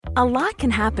A lot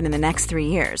can happen in the next 3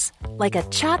 years. Like a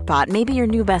chatbot may be your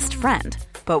new best friend.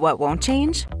 But what won't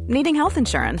change? Needing health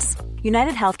insurance.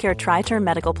 United Healthcare Tri-Term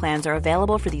Medical Plans are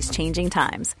available for these changing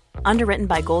times. Underwritten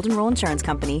by Golden Rule Insurance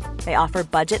Company, they offer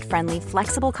budget-friendly,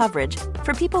 flexible coverage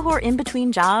for people who are in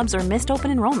between jobs or missed open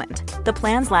enrollment. The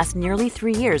plans last nearly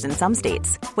 3 years in some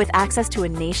states, with access to a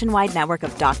nationwide network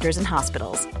of doctors and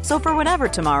hospitals. So for whatever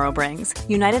tomorrow brings,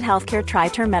 United Healthcare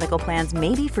Tri-Term Medical Plans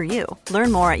may be for you.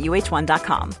 Learn more at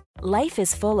uh1.com. Life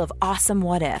is full of awesome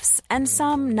what-ifs, and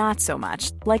some not so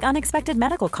much, like unexpected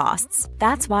medical costs.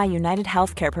 That's why United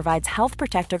Healthcare provides Health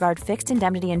Protector Guard fixed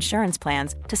indemnity insurance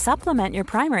plans to supplement your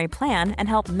primary plan and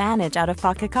help manage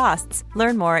out-of-pocket costs.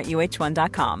 Learn more at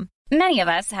uh1.com. Many of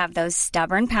us have those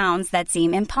stubborn pounds that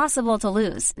seem impossible to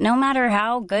lose, no matter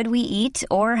how good we eat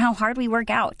or how hard we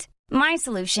work out. My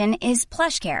solution is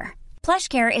PlushCare.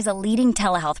 PlushCare is a leading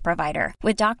telehealth provider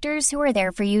with doctors who are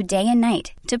there for you day and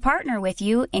night to partner with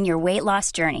you in your weight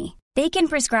loss journey. They can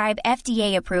prescribe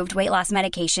FDA-approved weight loss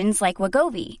medications like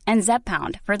Wegovy and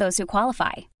Zepbound for those who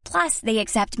qualify. Plus, they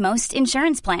accept most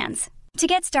insurance plans. To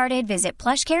get started, visit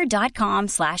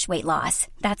plushcare.com/weightloss.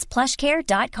 That's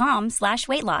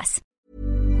plushcare.com/weightloss.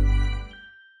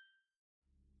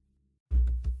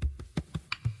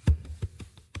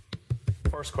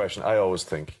 First question, I always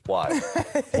think, why?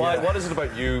 Why? What is it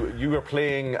about you? You were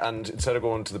playing, and instead of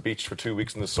going to the beach for 2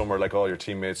 weeks in the summer like all your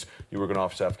teammates, you were going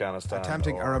off to Afghanistan.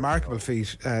 Attempting a remarkable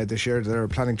feat this year. They're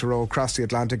planning to row across the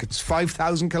Atlantic. It's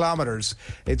 5,000 kilometres.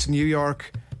 It's New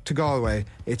York to Galway.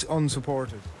 It's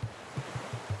unsupported.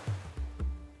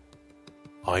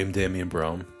 I'm Damien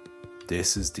Brown.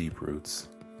 This is Deep Roots.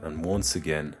 And once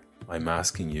again, I'm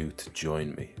asking you to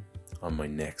join me on my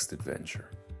next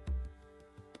adventure.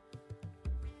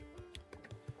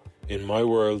 In my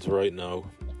world right now,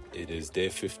 it is day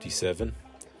 57.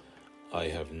 I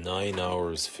have 9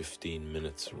 hours 15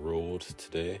 minutes rowed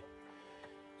today.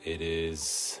 It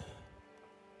is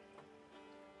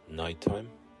nighttime,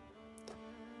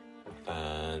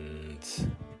 and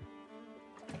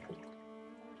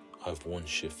I've one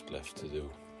shift left to do.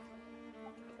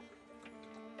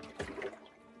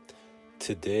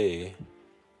 Today,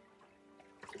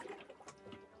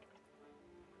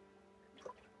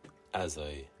 as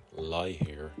I lie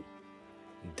here,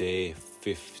 day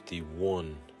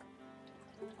 51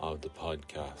 of the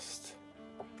podcast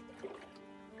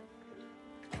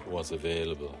was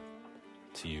available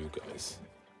to you guys.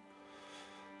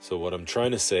 So what I'm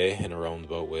trying to say in a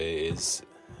roundabout way is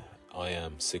I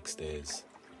am 6 days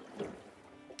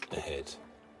ahead,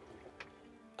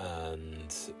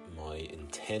 and my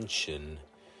intention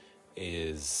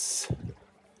is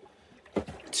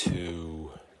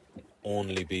to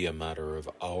only be a matter of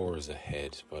hours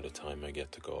ahead by the time I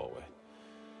get to Galway.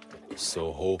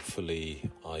 So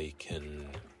hopefully I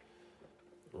can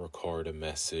record a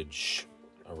message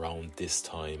around this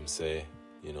time, say,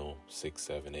 6,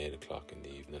 7, 8 o'clock in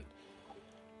the evening.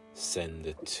 Send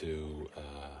it to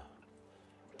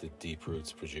the Deep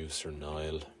Roots producer,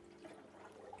 Niall,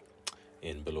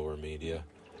 in Belower Media,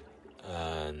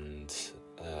 and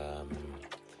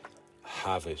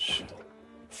have it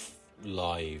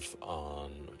live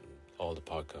on all the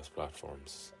podcast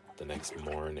platforms the next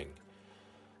morning,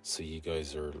 so you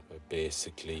guys are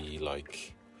basically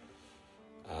like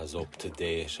as up to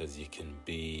date as you can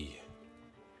be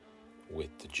with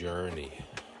the journey.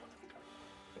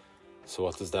 So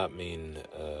what does that mean?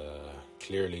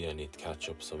 Clearly I need to catch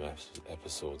up some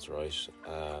episodes, right?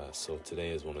 So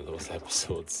today is one of those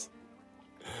episodes.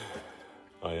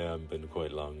 I am been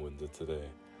quite long-winded today,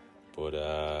 but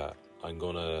I'm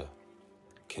gonna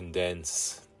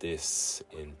condense this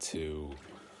into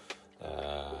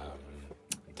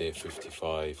day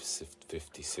 55,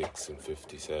 56 and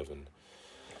 57.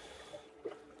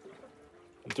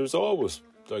 There's always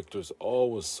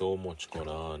so much going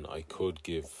on. I could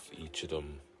give each of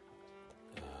them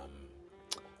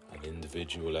an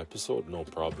individual episode, no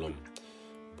problem,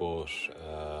 but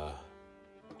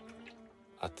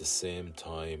at the same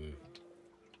time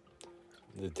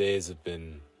the days have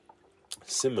been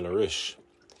similar-ish.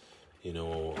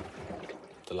 The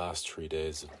last 3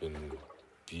 days have been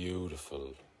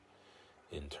beautiful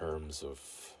in terms of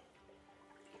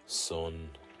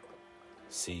sun,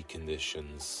 sea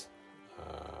conditions,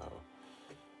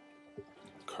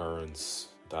 currents,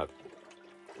 that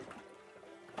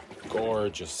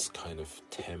gorgeous kind of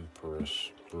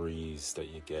temperate breeze that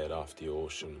you get off the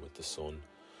ocean with the sun,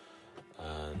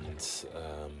 and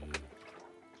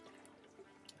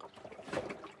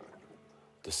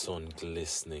the sun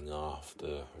glistening off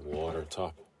the water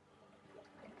top.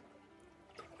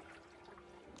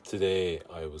 Today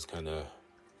I was kind of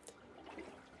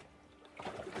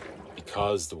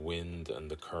because the wind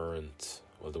and the current,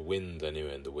 well, the wind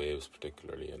anyway, and the waves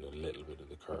particularly, and a little bit of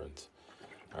the current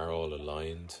are all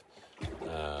aligned,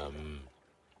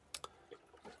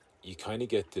 you kind of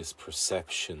get this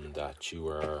perception that you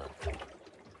are,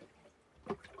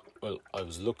 well, I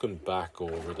was looking back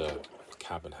over the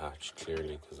cabin hatch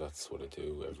clearly, because that's what I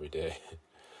do every day,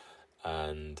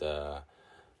 and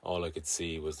all I could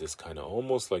see was this kind of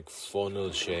almost like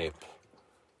funnel shape,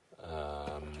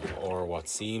 or what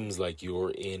seems like you're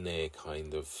in a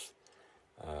kind of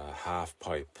half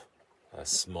pipe, a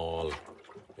small,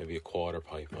 maybe a quarter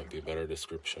pipe might be a better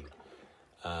description,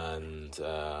 and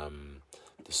the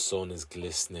sun is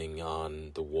glistening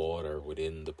on the water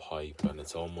within the pipe, and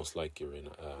it's almost like you're in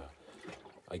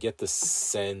I get the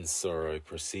sense, or I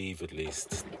perceive at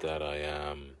least, that I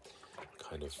am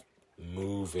kind of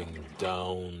moving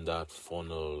down that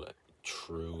funnel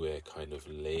through a kind of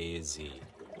lazy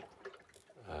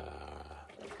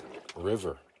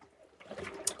river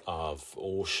of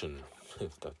ocean,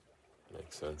 if that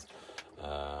makes sense.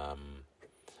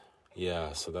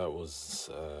 Yeah, so that was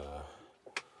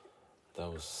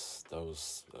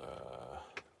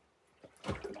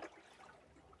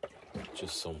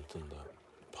just something that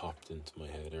popped into my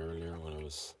head earlier when I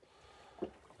was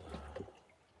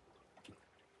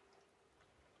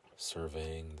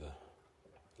surveying the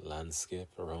landscape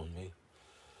around me.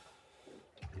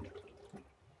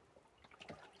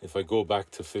 If I go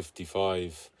back to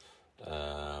 55,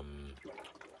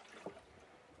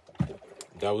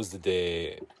 that was the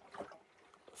day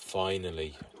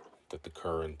finally that the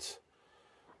current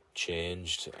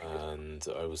changed, and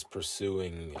I was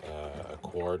pursuing a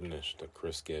coordinate that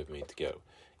Chris gave me to get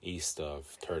east of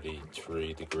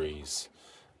 33 degrees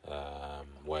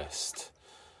west.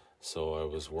 So I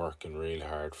was working real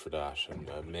hard for that, and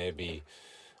maybe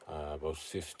about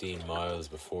 15 miles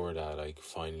before that I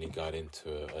finally got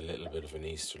into a little bit of an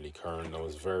easterly current. That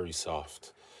was very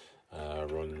soft,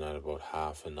 running at about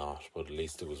half a knot, but at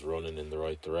least it was running in the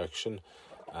right direction,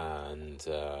 and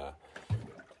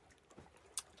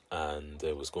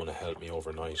it was going to help me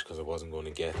overnight, because I wasn't going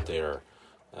to get there,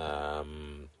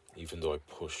 even though I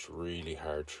pushed really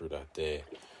hard through that day.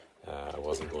 I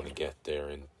wasn't going to get there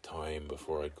in time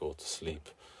before I'd go to sleep.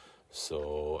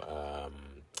 So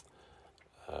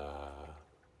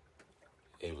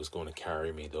it was going to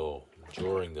carry me though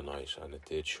during the night, and it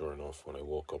did, sure enough. When I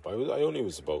woke up, I only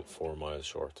was about 4 miles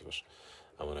short of it,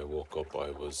 and when I woke up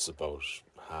I was about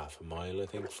half a mile, I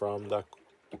think, from that,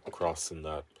 crossing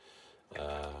that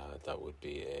that would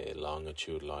be a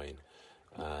longitude line,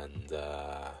 and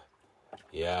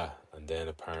and then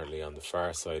apparently on the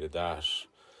far side of that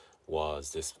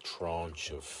was this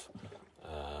tranche of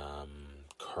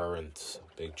current,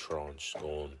 big tranche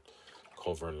going,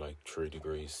 covering like 3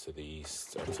 degrees to the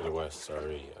east, or to the west,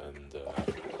 sorry, and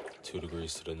 2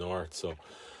 degrees to the north.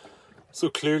 So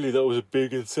clearly that was a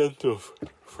big incentive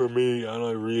for me, and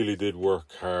I really did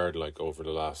work hard, like over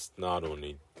the last, not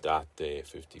only that day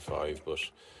 55,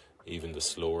 but even the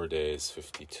slower days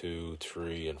 52,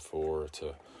 3 and 4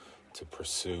 to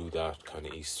pursue that kind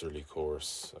of easterly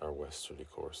course, or westerly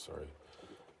course, sorry.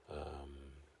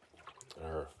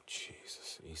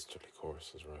 Easterly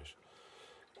course is right.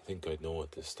 I think I'd know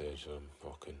at this stage that I'm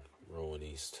fucking rowing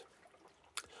east.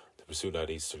 To pursue that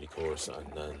easterly course and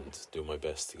do my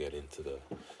best to get into that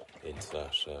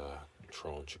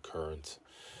tranche of current.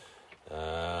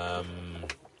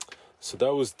 So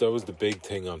that was the big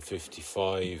thing on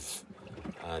 55,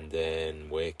 and then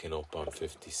waking up on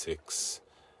 56,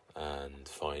 and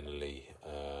finally,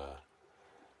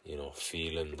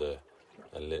 feeling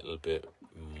a little bit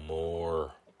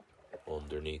more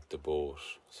underneath the boat,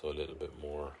 so a little bit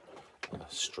more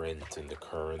strength in the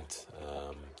current.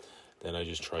 Then I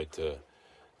just tried to,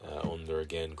 under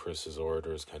again Chris's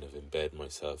orders, kind of embed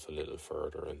myself a little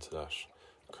further into that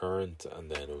current, and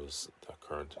then that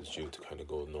current was due to kind of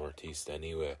go northeast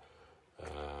anyway,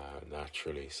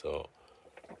 naturally. So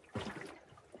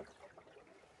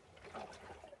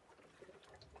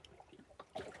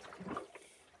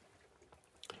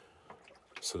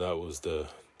that was the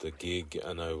gig,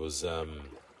 and I was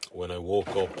when I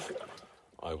woke up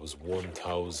I was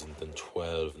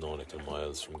 1,012 nautical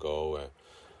miles from Galway.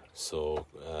 So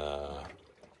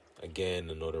again,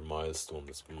 another milestone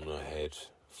that's been ahead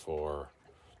for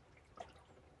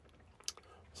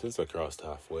since I crossed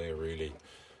halfway, really.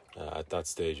 At that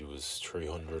stage it was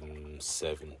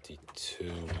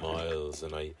 372 miles,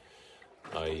 and I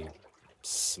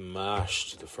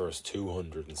smashed the first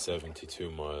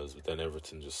 272 miles, but then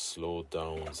everything just slowed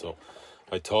down. So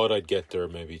I thought I'd get there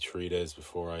maybe 3 days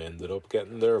before I ended up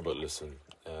getting there, but listen,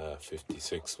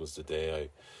 56 was the day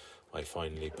I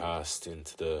finally passed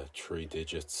into the 3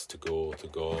 digits to go to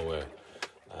Galway,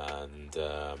 and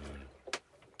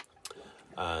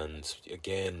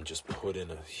again just put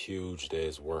in a huge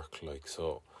day's work. Like,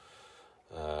 so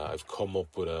I've come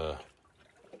up with a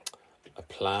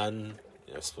plan,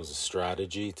 I suppose a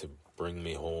strategy to bring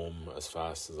me home as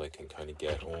fast as I can kind of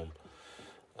get home,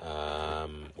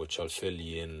 which I'll fill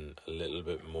you in a little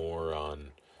bit more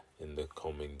on in the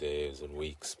coming days and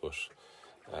weeks. But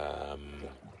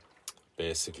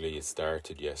basically it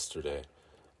started yesterday,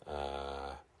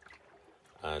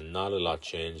 and not a lot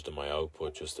changed in my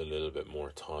output, just a little bit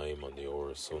more time on the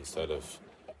hours. So instead of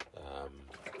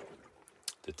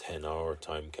the 10-hour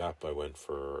time cap, I went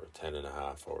for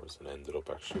 10.5 hours and ended up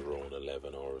actually rowing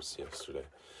 11 hours yesterday.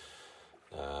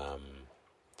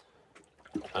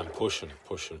 I'm pushing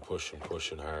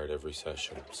hard every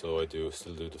session. So I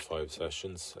still do the 5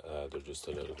 sessions. They're just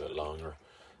a little bit longer.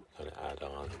 Kind of add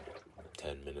on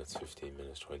 10 minutes, 15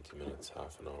 minutes, 20 minutes,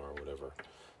 half an hour, whatever,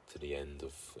 to the end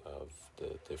of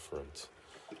the different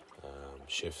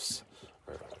shifts.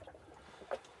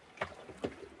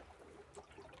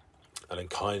 And I'm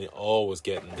kind of always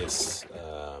getting this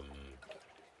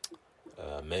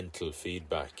mental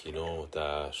feedback,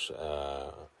 that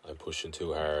I'm pushing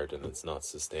too hard and it's not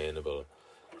sustainable.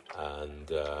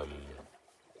 And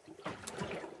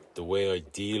the way I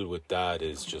deal with that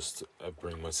is just I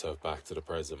bring myself back to the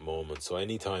present moment. So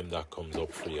anytime that comes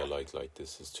up for you, like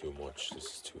this is too much, this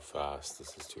is too fast,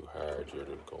 this is too hard, you're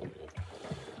going.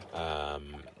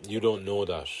 You don't know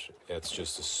that. It's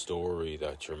just a story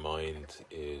that your mind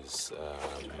is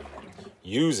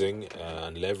using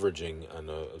and leveraging, and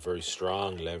a very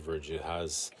strong leverage it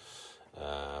has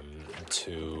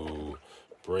to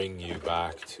bring you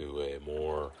back to a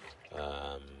more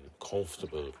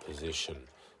comfortable position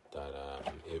that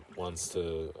it wants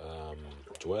to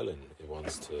dwell in. It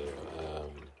wants to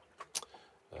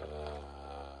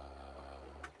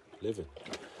live in.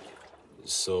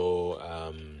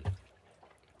 So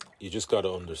you just got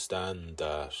to understand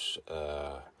that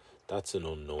that's an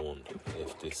unknown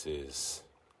if this is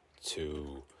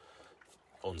too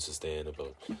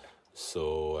unsustainable.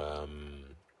 So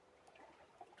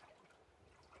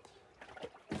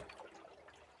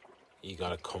you got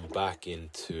to come back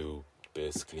into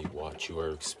basically what you are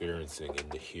experiencing in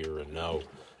the here and now,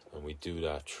 and we do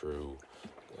that through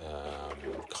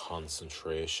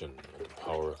concentration, and the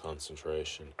power of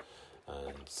concentration,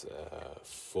 and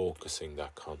focusing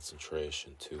that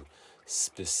concentration to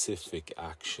specific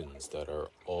actions that are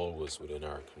always within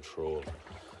our control.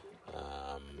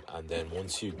 And then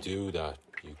once you do that,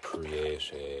 you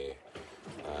create a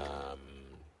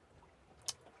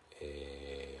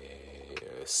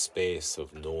space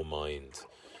of no mind,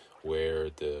 where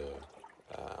the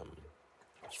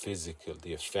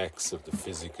effects of the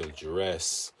physical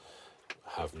duress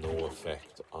have no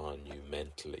effect on you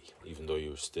mentally, even though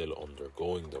you're still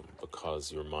undergoing them,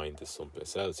 because your mind is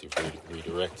someplace else. You've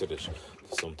redirected it to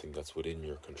something that's within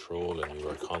your control, and you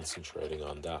are concentrating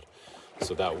on that.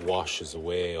 So that washes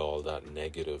away all that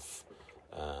negative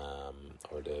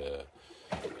or the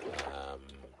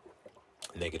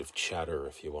negative chatter,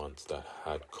 if you want, that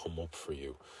had come up for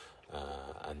you.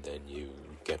 And then you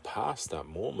get past that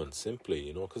moment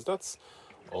simply, because that's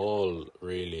all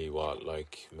really what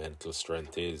mental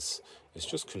strength is. It's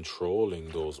just controlling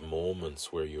those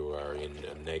moments where you are in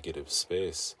a negative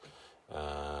space,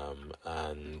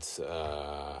 and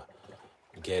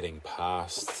getting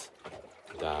past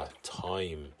that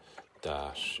time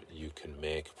that you can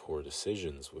make poor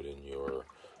decisions within your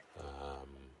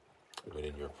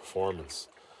performance.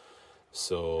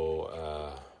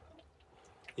 So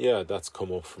yeah, that's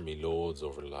come up for me loads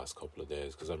over the last couple of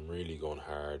days, because I'm really going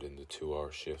hard in the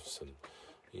 2-hour shifts, and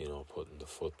putting the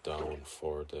foot down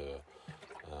for the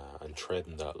and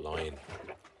treading that line.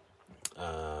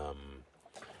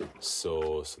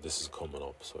 So this is coming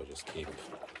up, so I just keep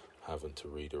having to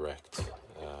redirect.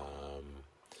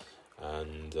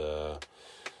 And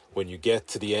when you get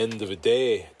to the end of a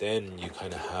day, then you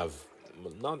kind of have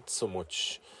not so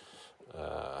much.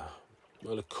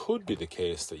 Well, it could be the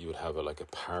case that you would have a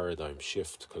paradigm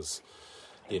shift, because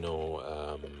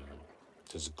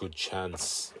there's a good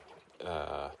chance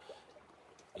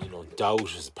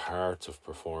doubt is part of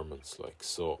performance.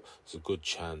 So there's a good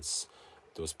chance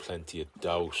there was plenty of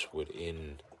doubt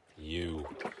within you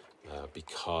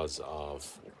because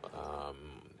of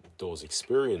those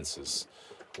experiences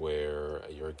where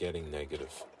you're getting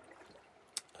negative,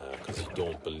 because you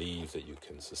don't believe that you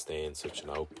can sustain such an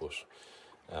output.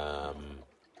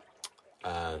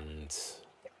 And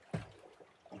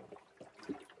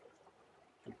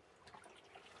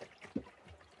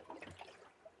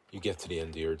you get to the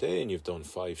end of your day and you've done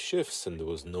 5 shifts and there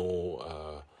was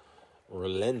no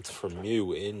relent from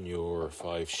you in your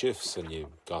 5 shifts, and you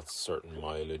got certain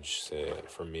mileage. Say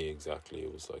for me exactly,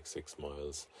 it was like 6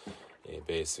 miles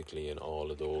basically in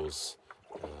all of those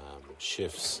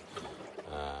shifts,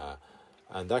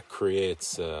 and that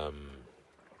creates a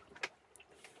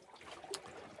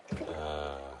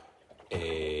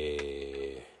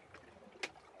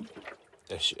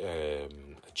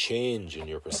change in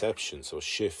your perception, so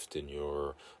shift in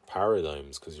your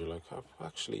paradigms, because you're like, oh,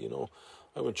 actually,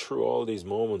 I went through all these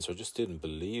moments, I just didn't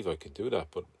believe I could do that,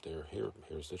 but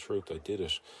here's the truth, I did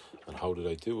it. And how did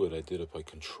I do it? I did it by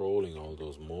controlling all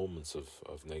those moments of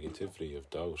negativity, of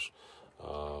doubt,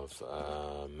 of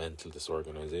mental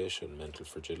disorganization, mental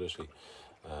fragility,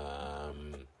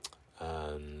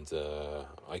 and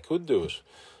I could do it.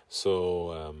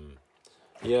 So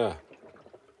yeah.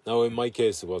 Now in my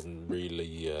case it wasn't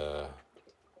really a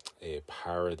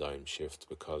paradigm shift,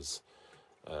 because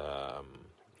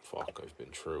I've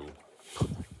been through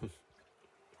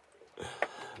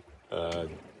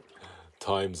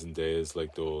times and days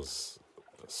like those,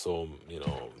 so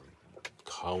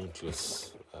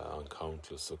countless on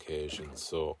countless occasions.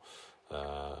 So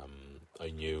I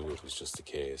knew it was just a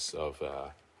case of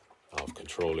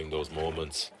controlling those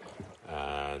moments,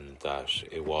 and that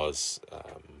it was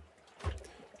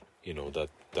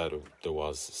that there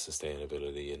was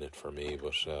sustainability in it for me.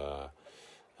 But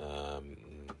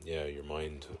your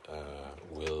mind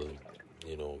will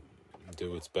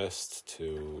do its best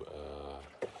to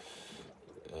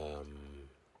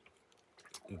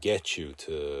get you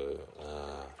to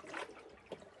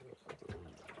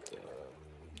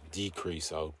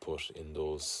decrease output in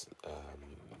those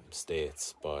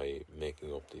states by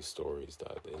making up these stories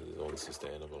that it is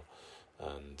unsustainable,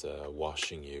 and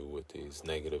washing you with these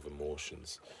negative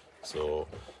emotions. So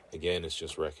again, it's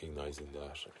just recognizing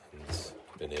that and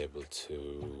being able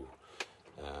to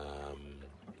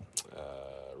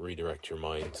redirect your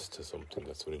mind to something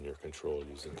that's within your control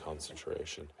using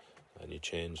concentration, and you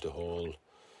change the whole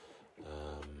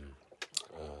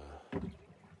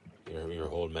your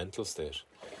whole mental state.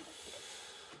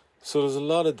 So there's a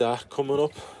lot of that coming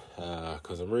up,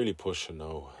 because I'm really pushing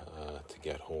now to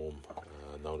get home,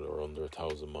 now that we're under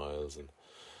 1,000 miles, and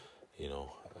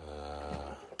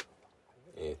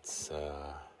it's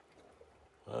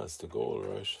the goal,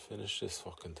 right? Finish this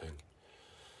fucking thing.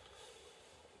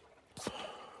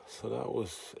 So that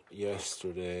was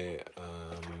yesterday,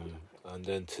 and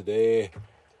then today.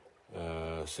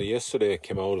 So yesterday I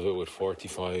came out of it with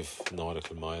 45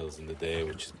 nautical miles in the day,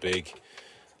 which is big.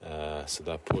 So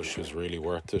that push was really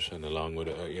worth it, and along with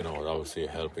it, obviously a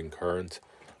helping current.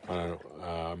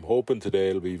 I'm hoping today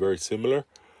it'll be very similar.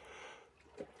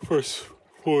 First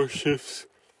 4 shifts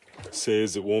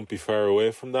says it won't be far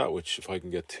away from that, which if I can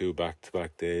get 2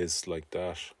 back-to-back days like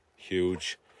that,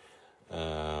 huge.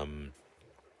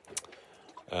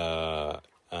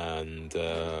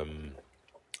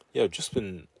 I've just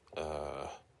been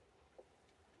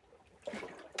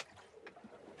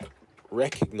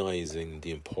recognizing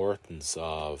the importance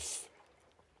of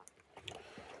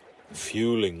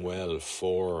fueling well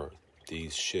for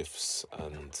these shifts,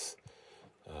 and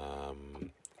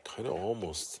kind of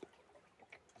almost,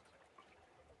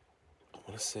 I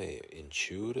want to say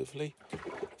intuitively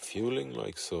fueling,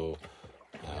 like, so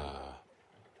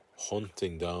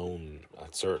hunting down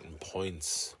at certain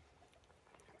points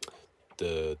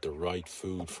the right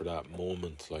food for that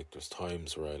moment. Like there's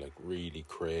times where I like really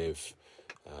crave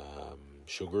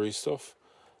sugary stuff,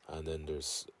 and then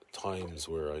there's times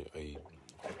where I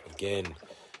again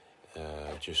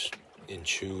just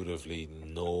intuitively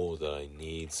know that I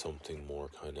need something more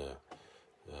kind of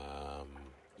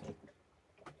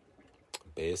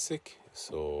basic,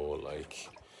 so like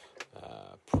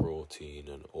protein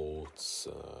and oats,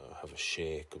 have a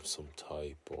shake of some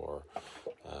type, or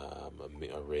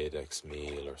a Radex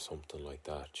meal or something like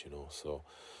that, so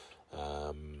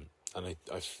and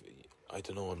I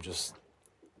don't know, I'm just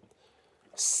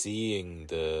seeing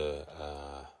the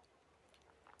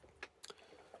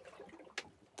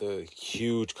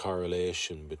huge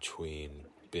correlation between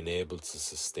being able to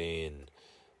sustain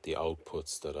the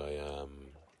outputs that I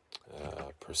am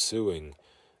pursuing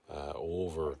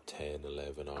over 10,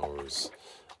 11 hours,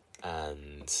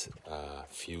 and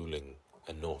fueling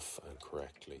enough and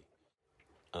correctly.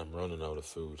 I'm running out of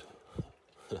food.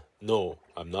 No,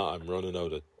 I'm not. I'm running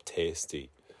out of tasty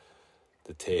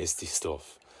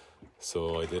stuff.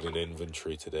 So I did an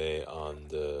inventory today on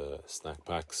the snack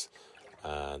packs,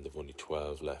 and there've only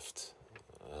 12 left.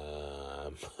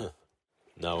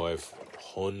 Now I've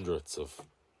hundreds of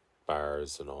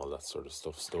bars and all that sort of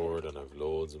stuff stored, and I've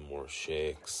loads of more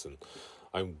shakes, and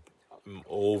I'm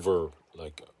over,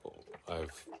 like,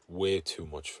 I've way too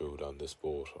much food on this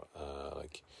boat,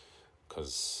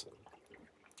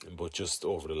 but just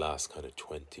over the last kind of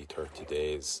 20-30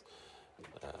 days,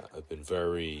 I've been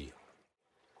very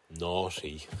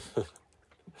naughty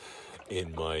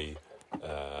in my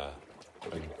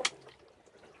I'm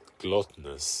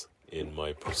gluttonous in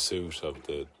my pursuit of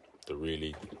the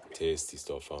really tasty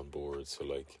stuff on board. So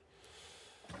like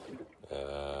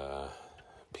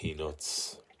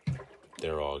peanuts,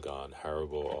 they're all gone.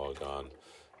 Haribo, all gone.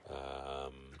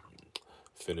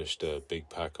 Finished a big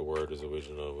pack of Werther's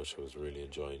Original, which I was really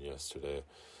enjoying yesterday.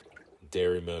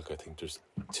 Dairy milk, I think there's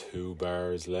 2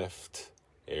 bars left.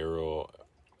 Aero,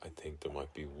 I think there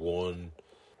might be 1.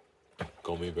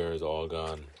 Gummy bears, all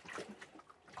gone.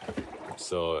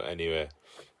 So anyway,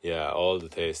 yeah, all the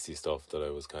tasty stuff that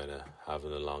I was kind of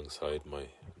having alongside my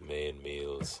main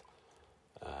meals.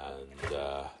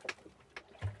 And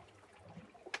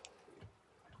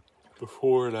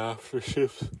before and after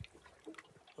shift,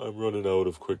 I'm running out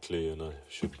of quickly, and I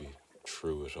should be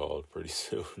through it all pretty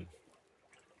soon.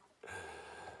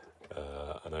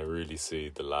 And I really see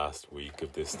the last week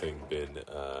of this thing been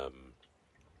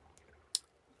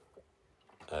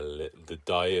the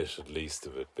diet, at least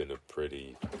of it, been a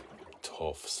pretty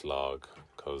tough slog,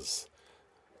 because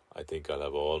I think I'll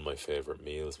have all my favourite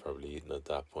meals probably eaten at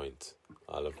that point.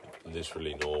 I'll have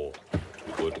literally no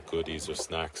good goodies or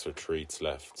snacks or treats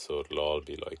left, so it'll all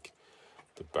be like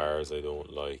the bars I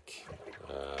don't like,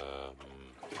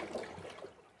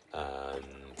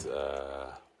 and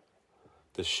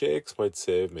the shakes might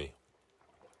save me.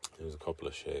 There's a couple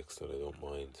of shakes that I don't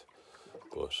mind,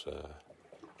 but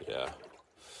yeah.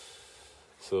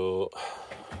 So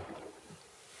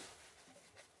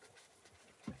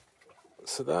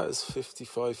that is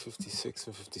 55, 56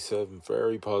 and 57.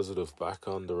 Very positive, back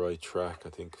on the right track. I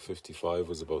think 55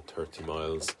 was about 30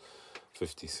 miles,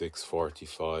 56,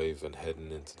 45, and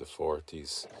heading into the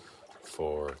 40s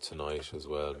for tonight as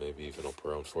well. Maybe even up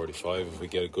around 45 if we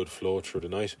get a good flow through the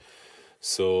night.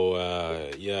 So,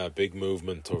 yeah, big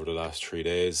movement over the last 3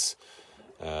 days.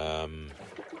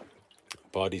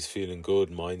 Body's feeling good,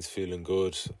 mind's feeling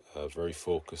good. Very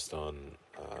focused on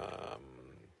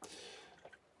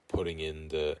putting in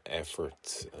the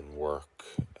effort and work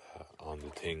on the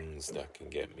things that can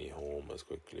get me home as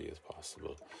quickly as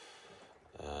possible,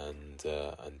 and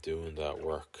doing that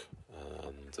work,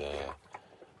 and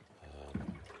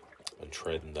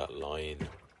treading that line,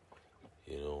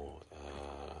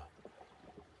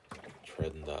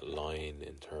 treading that line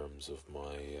in terms of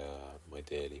my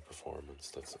daily performance.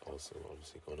 That's also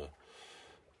obviously gonna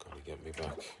get me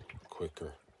back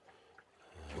quicker.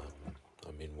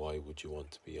 I mean, why would you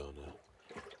want to be on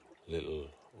a little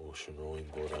ocean rowing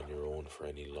boat on your own for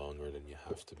any longer than you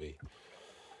have to be?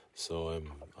 So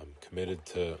I'm committed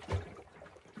to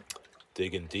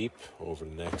digging deep over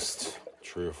the next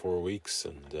 3 or 4 weeks,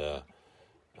 and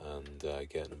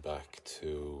getting back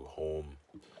to home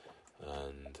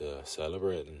and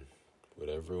celebrating with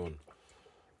everyone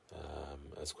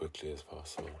as quickly as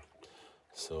possible.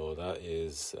 So that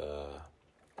is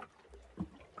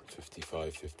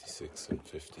 55, 56 and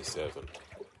 57.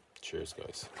 Cheers,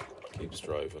 guys. Keep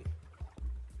striving.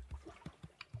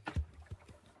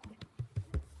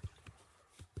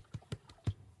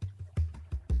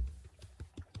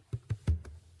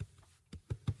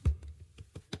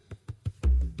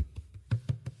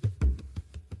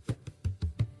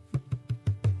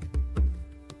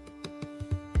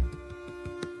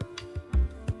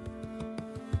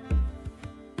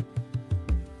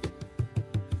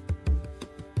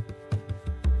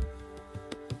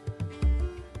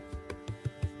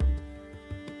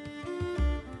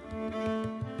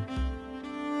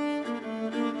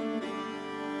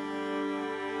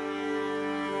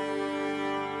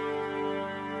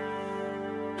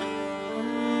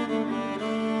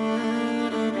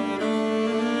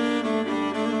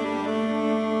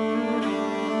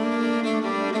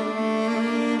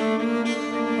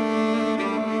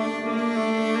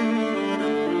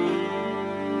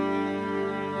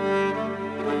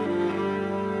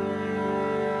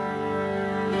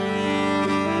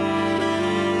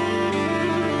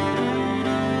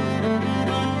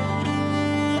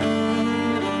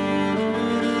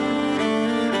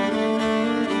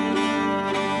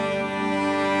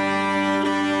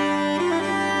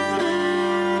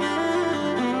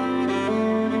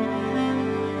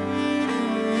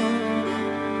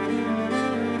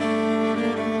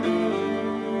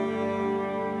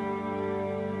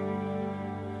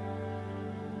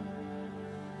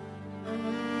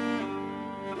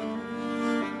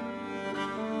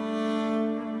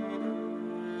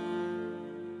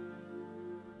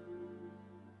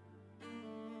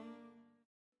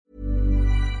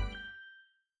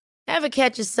 Ever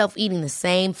catch yourself eating the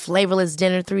same flavorless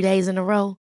dinner 3 days in a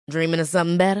row? Dreaming of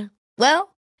something better?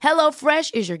 Well,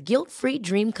 HelloFresh is your guilt-free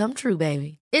dream come true,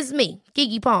 baby. It's me,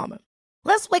 Keke Palmer.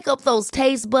 Let's wake up those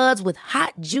taste buds with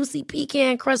hot, juicy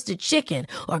pecan-crusted chicken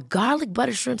or garlic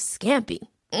butter shrimp scampi.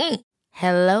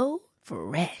 Hello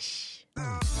Fresh.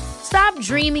 Stop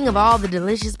dreaming of all the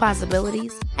delicious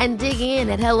possibilities and dig in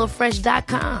at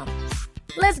HelloFresh.com.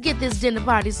 Let's get this dinner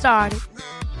party started.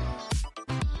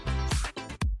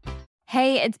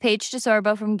 Hey, it's Paige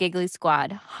DeSorbo from Giggly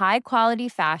Squad. High quality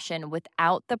fashion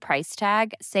without the price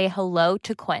tag. Say hello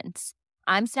to Quince.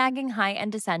 I'm snagging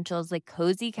high-end essentials like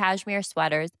cozy cashmere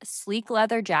sweaters, sleek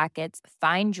leather jackets,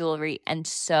 fine jewelry, and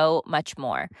so much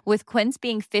more. With Quince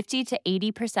being 50 to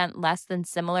 80% less than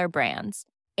similar brands.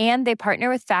 And they partner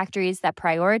with factories that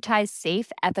prioritize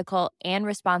safe, ethical, and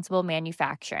responsible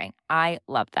manufacturing. I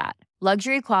love that.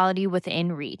 Luxury quality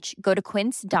within reach. Go to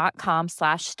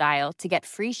quince.com/style to get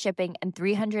free shipping and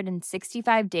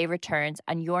 365-day returns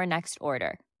on your next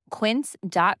order.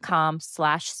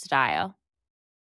 Quince.com/style.